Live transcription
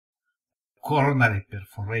Coronary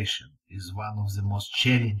perforation is one of the most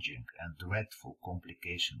challenging and dreadful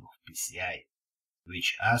complications of PCI,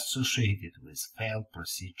 which are associated with failed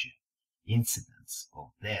procedure, incidence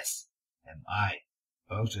of death, MI,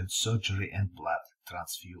 urgent surgery and blood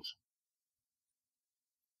transfusion.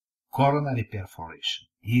 Coronary perforation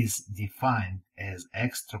is defined as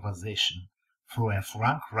extravasation through a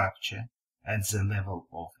frank rupture at the level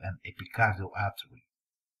of an epicardial artery.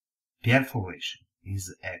 Perforation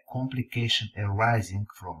is a complication arising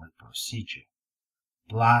from a procedure.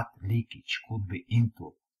 Blood leakage could be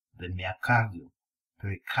into the myocardial,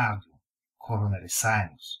 pericardial, coronary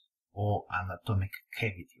sinus, or anatomic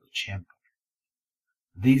cavity or chamber.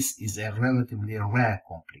 This is a relatively rare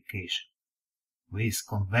complication. With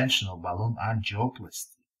conventional balloon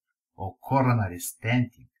angioplasty or coronary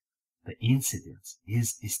stenting, the incidence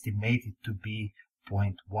is estimated to be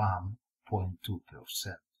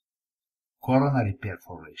 0.1–0.2%. Coronary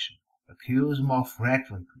perforation occurs more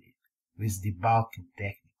frequently with debulking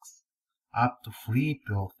techniques. Up to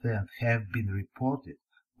 3% have been reported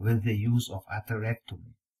with the use of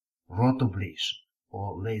atherectomy, rotablation,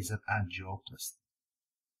 or laser angioplasty.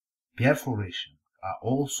 Perforations are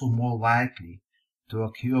also more likely to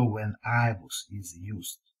occur when IVUS is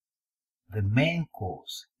used. The main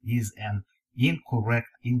cause is an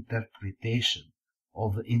incorrect interpretation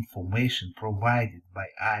of the information provided by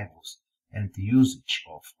IVUS and usage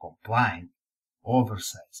of compliant,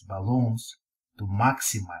 oversized balloons to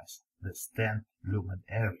maximize the stent lumen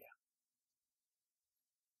area.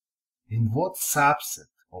 In what subset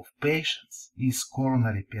of patients is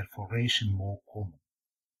coronary perforation more common?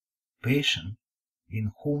 Patients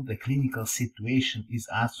in whom the clinical situation is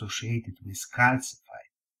associated with calcified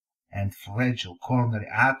and fragile coronary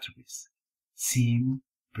arteries seem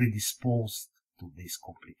predisposed to this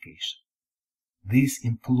complication. This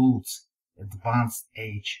includes advanced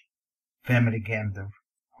age, family gender,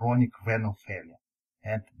 chronic renal failure,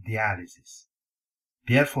 and dialysis.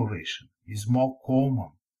 Perforation is more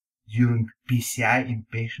common during PCI in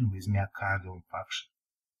patients with myocardial infarction.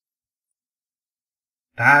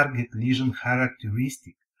 Target lesion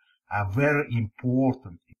characteristics are very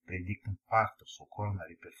important in predicting factors for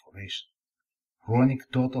coronary perforation.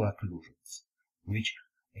 Chronic total occlusions, which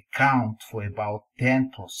account for about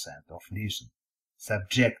 10% of lesions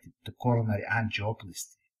subjected to coronary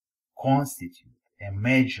angioplasty, constitute a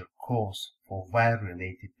major cause for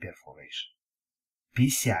wire-related perforation.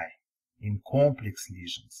 PCI in complex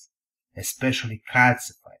lesions, especially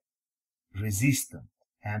calcified, resistant,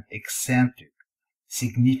 and eccentric,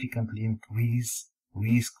 significantly increase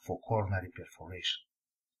risk for coronary perforation.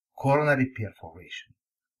 Coronary perforation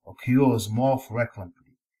occurs more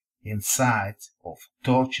frequently in sites of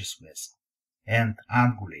tortuous vessel and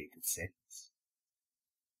angulated segments.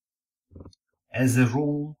 As a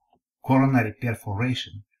rule, coronary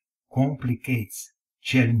perforation complicates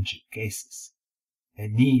challenging cases. A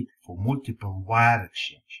need for multiple wire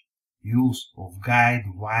exchange, use of guide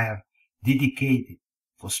wire dedicated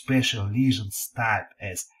for special lesions type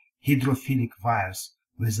as hydrophilic wires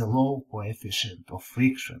with a low coefficient of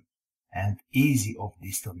friction and easy of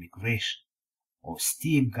distal migration, or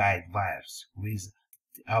stiff guide wires with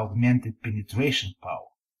augmented penetration power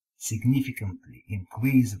significantly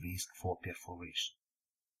increase risk for perforation.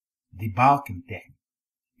 Debulking technique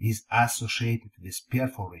is associated with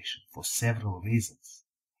perforation for several reasons.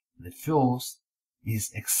 The first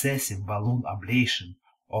is excessive balloon ablation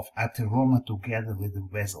of atheroma together with the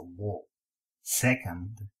vessel wall.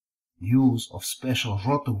 Second, use of special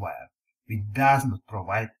rotowire which does not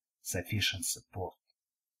provide sufficient support.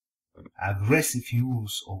 Aggressive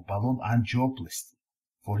use of balloon angioplasty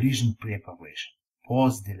for lesion preparation,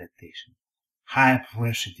 post-dilatation, high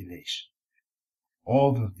pressure dilation,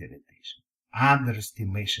 over-dilatation,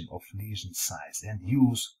 underestimation of lesion size, and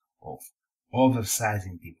use of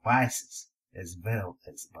oversizing devices as well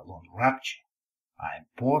as balloon rupture are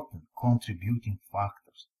important contributing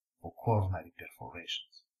factors for coronary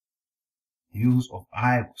perforations. Use of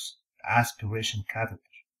IVUS, aspiration catheter,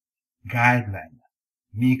 guideliner,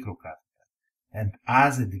 microcatheter, and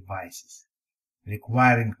other devices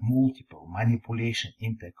requiring multiple manipulation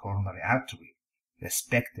into a coronary artery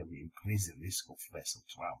respectively increase the risk of vessel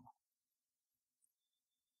trauma.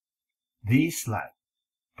 This slide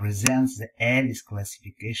presents the earliest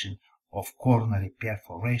classification of coronary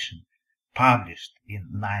perforation published in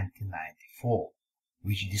 1994,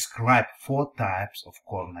 which described 4 types of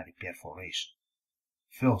coronary perforation.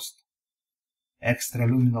 First,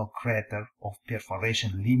 extraluminal crater of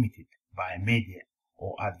perforation limited by media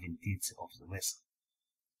or adventitia of the vessel.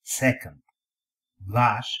 Second,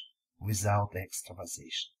 blush without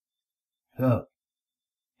extravasation. Third,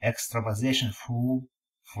 extravasation through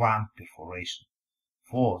frank perforation.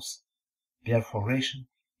 4th, perforation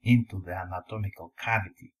into the anatomical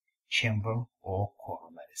cavity, chamber, or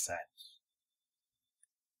coronary sinus.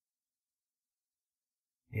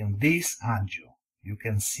 In this angio, you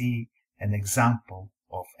can see an example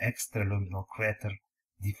of extraluminal crater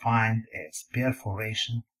defined as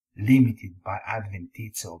perforation limited by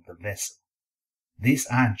adventitia of the vessel. This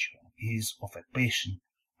angio is of a patient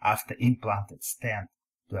after implanted stent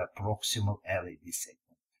to a proximal LAD segment.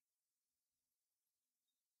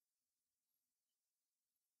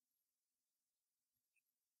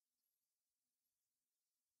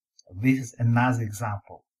 This is another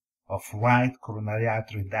example of right coronary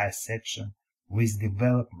artery dissection with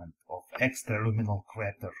development of extraluminal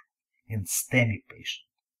crater in STEMI patient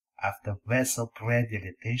after vessel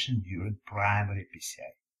predilatation during primary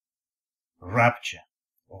PCI. Rupture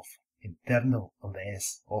of internal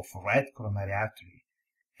LS of right coronary artery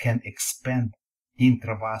can expand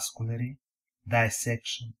intravascularly,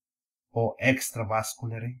 dissection, or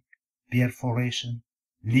extravascularly, perforation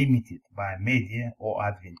limited by media or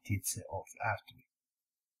adventitia of the artery.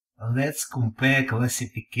 Let's compare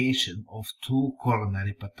classification of two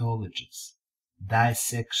coronary pathologies,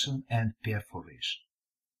 dissection and perforation.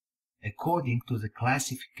 According to the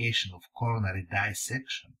classification of coronary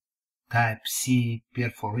dissection, type C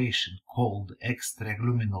perforation called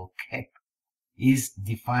extraluminal cap is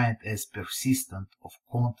defined as persistent of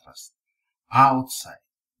contrast outside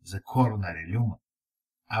the coronary lumen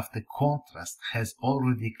after contrast has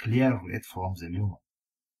already cleared from the lumen.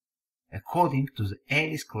 According to the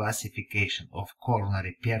Ellis classification of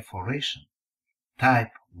coronary perforation,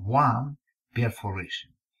 type 1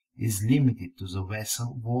 perforation is limited to the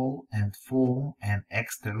vessel wall and form an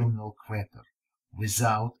extraluminal crater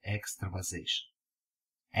without extravasation.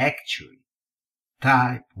 Actually,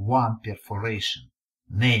 type 1 perforation,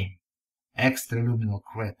 name extraluminal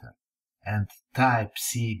crater, and type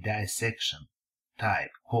C dissection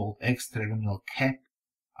type called extraluminal cap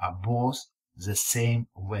are both the same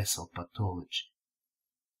vessel pathology.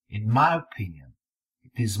 In my opinion,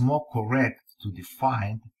 it is more correct to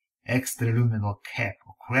define extraluminal cap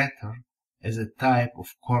or crater as a type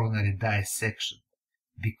of coronary dissection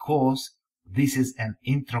because this is an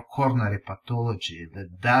intracoronary pathology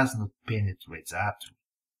that does not penetrate the artery.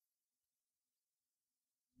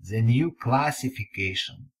 The new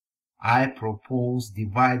classification I propose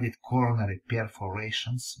divided coronary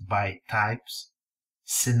perforations by types,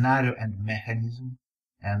 scenario and mechanism,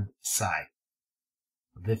 and site.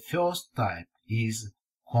 The first type is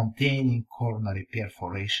containing coronary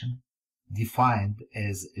perforation, defined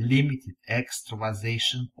as limited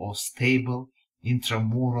extravasation or stable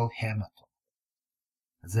intramural hematoma.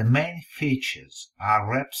 The main features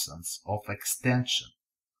are absence of extension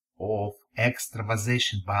of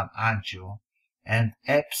extravasation by an angio and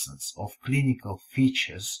absence of clinical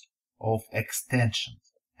features of extension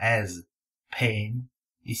as pain,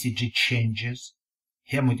 ECG changes,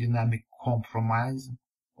 hemodynamic compromise,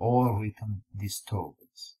 or rhythm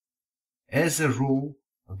disturbance. As a rule,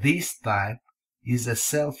 this type is a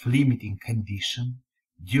self-limiting condition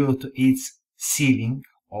due to its sealing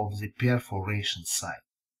of the perforation site.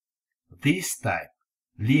 This type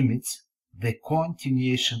limits the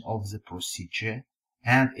continuation of the procedure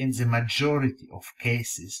and in the majority of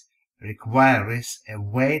cases requires a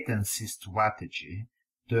wait-and-see strategy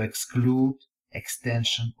to exclude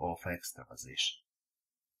extension of extravasation.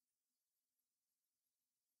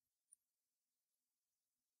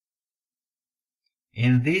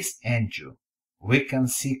 In this angio, we can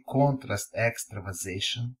see contrast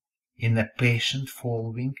extravasation in a patient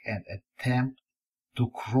following an attempt to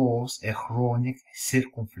cross a chronic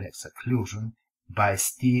circumflex occlusion by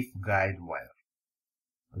stiff guide wire.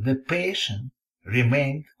 The patient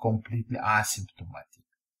remained completely asymptomatic.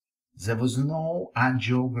 There was no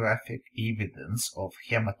angiographic evidence of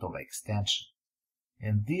hematoma extension.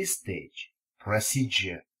 In this stage,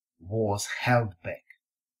 procedure was held back.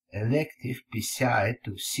 Elective PCI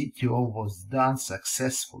to CTO was done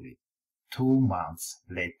successfully 2 months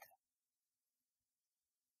later.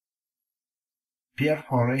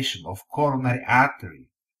 Perforation of coronary artery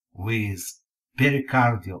with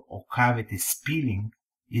pericardial or cavity spilling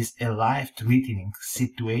is a life-threatening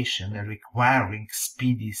situation requiring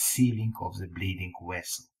speedy sealing of the bleeding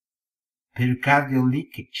vessel. Pericardial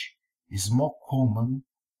leakage is more common,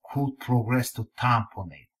 could progress to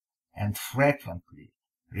tamponade, and frequently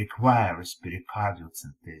requires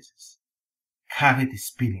pericardiocentesis. Cavity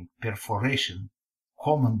spilling perforation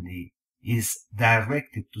commonly is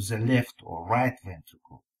directed to the left or right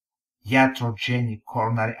ventricle. Iatrogenic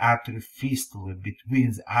coronary artery fistula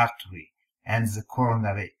between the artery and the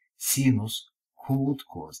coronary sinus could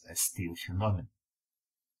cause a still phenomenon.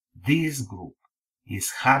 This group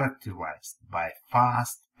is characterized by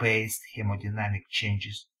fast-paced hemodynamic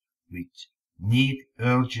changes which need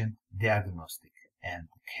urgent diagnostic and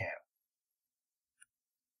care.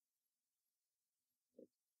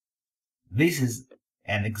 This is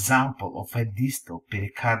an example of a distal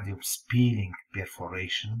pericardial spilling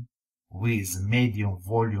perforation with medium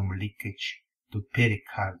volume leakage to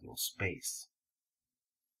pericardial space.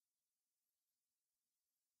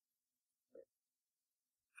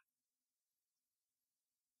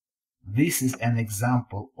 This is an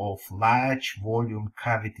example of large volume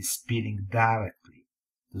cavity spilling directly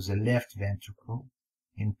to the left ventricle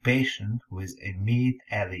in patient with a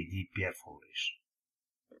mid-LAD perforation.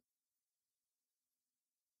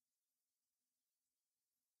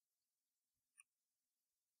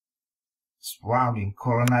 Sprawling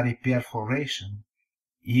coronary perforation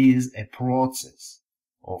is a process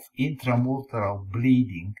of intramural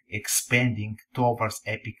bleeding expanding towards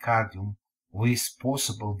epicardium with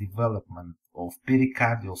possible development of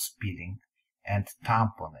pericardial spilling and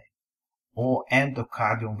tamponade, or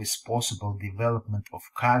endocardium with possible development of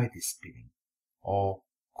cavity spilling or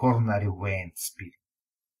coronary vein spilling.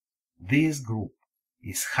 This group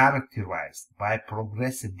is characterized by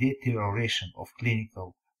progressive deterioration of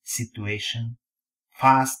clinical situation,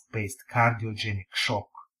 fast-paced cardiogenic shock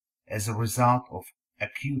as a result of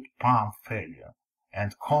acute pump failure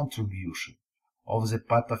and contribution of the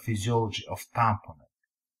pathophysiology of tamponade,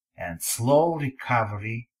 and slow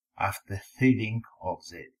recovery after thawing of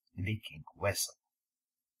the leaking vessel.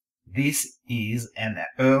 This is an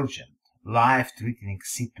urgent, life-threatening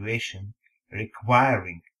situation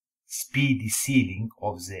requiring speedy sealing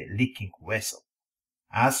of the leaking vessel,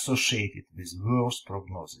 associated with worse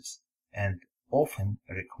prognosis and often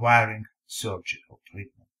requiring surgical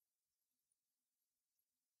treatment.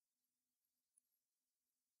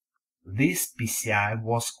 This PCI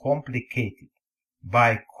was complicated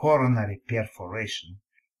by coronary perforation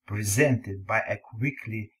presented by a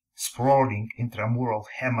quickly sprawling intramural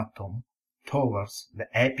hematoma towards the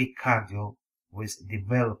epicardial with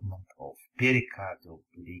development of pericardial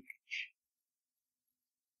leakage.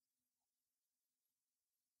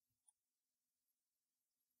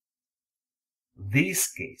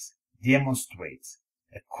 This case demonstrates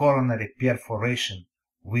a coronary perforation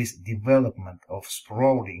with development of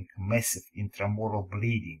sprawling massive intramural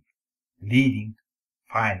bleeding, leading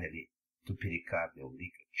finally to pericardial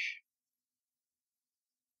leakage.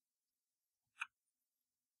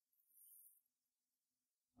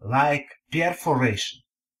 Like perforation,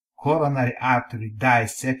 coronary artery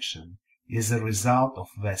dissection is a result of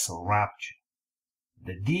vessel rupture.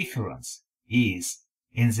 The difference is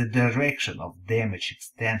in the direction of damage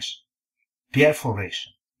extension.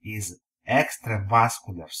 Perforation is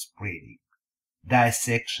extravascular spreading.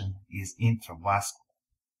 Dissection is intravascular.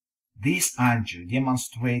 This angio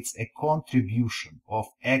demonstrates a contribution of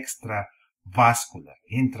extravascular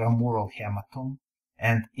intramural hematoma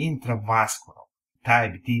and intravascular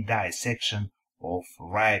type D dissection of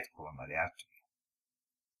right coronary artery.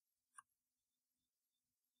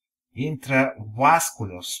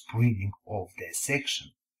 Intravascular spreading of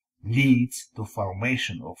dissection leads to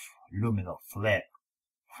formation of luminal flap,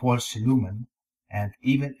 false lumen, and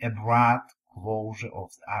even a broad closure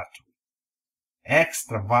of the artery.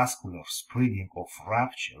 Extravascular spreading of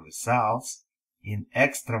rupture results in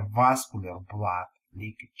extravascular blood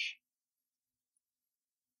leakage.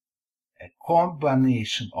 A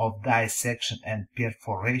combination of dissection and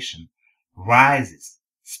perforation raises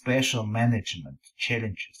special management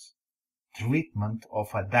challenges. Treatment of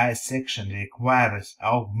a dissection requires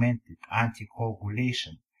augmented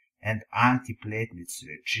anticoagulation and antiplatelets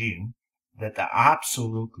regime that are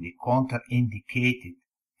absolutely contraindicated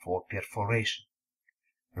for perforation.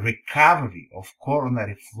 Recovery of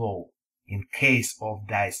coronary flow in case of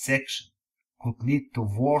dissection could lead to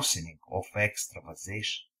worsening of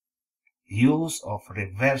extravasation. Use of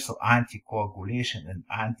reversal anticoagulation and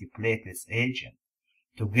antiplatelets agent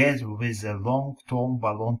together with a long-term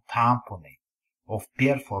balloon tamponade of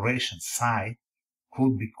perforation site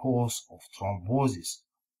could be cause of thrombosis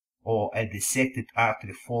or a dissected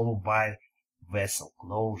artery followed by vessel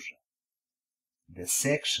closure.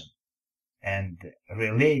 Dissection and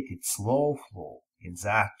related slow flow in the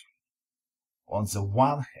artery, on the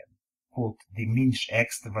one hand, could diminish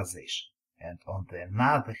extravasation and on the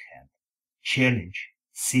other hand, challenge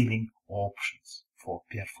sealing options for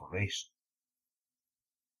perforation.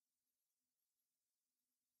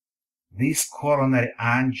 This coronary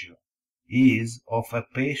angio is of a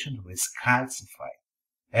patient with calcified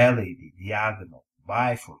LAD diagonal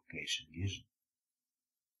bifurcation lesion.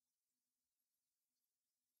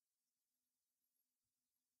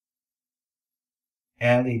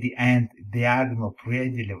 LAD and diagonal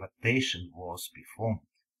predilatation was performed.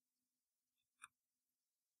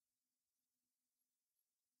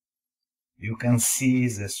 You can see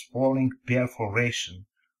the Sprawling perforation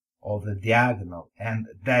of the diagonal and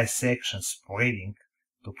dissection spreading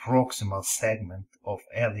to proximal segment of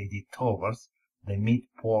LAD towards the mid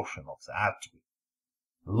portion of the artery.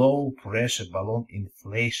 Low pressure balloon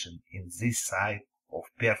inflation in this side of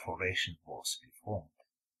perforation was performed.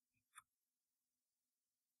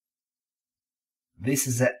 This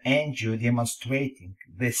is an angio demonstrating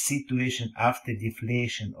the situation after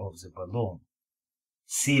deflation of the balloon,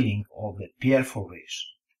 sealing of the perforation,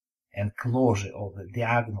 and closure of the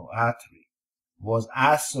diagonal artery was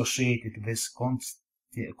associated with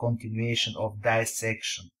continuation of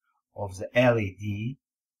dissection of the LAD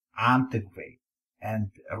antegrade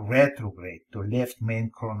and retrograde to left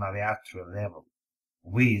main coronary artery level,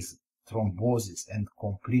 with thrombosis and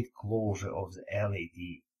complete closure of the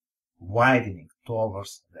LAD, widening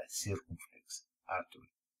towards the circumflex artery.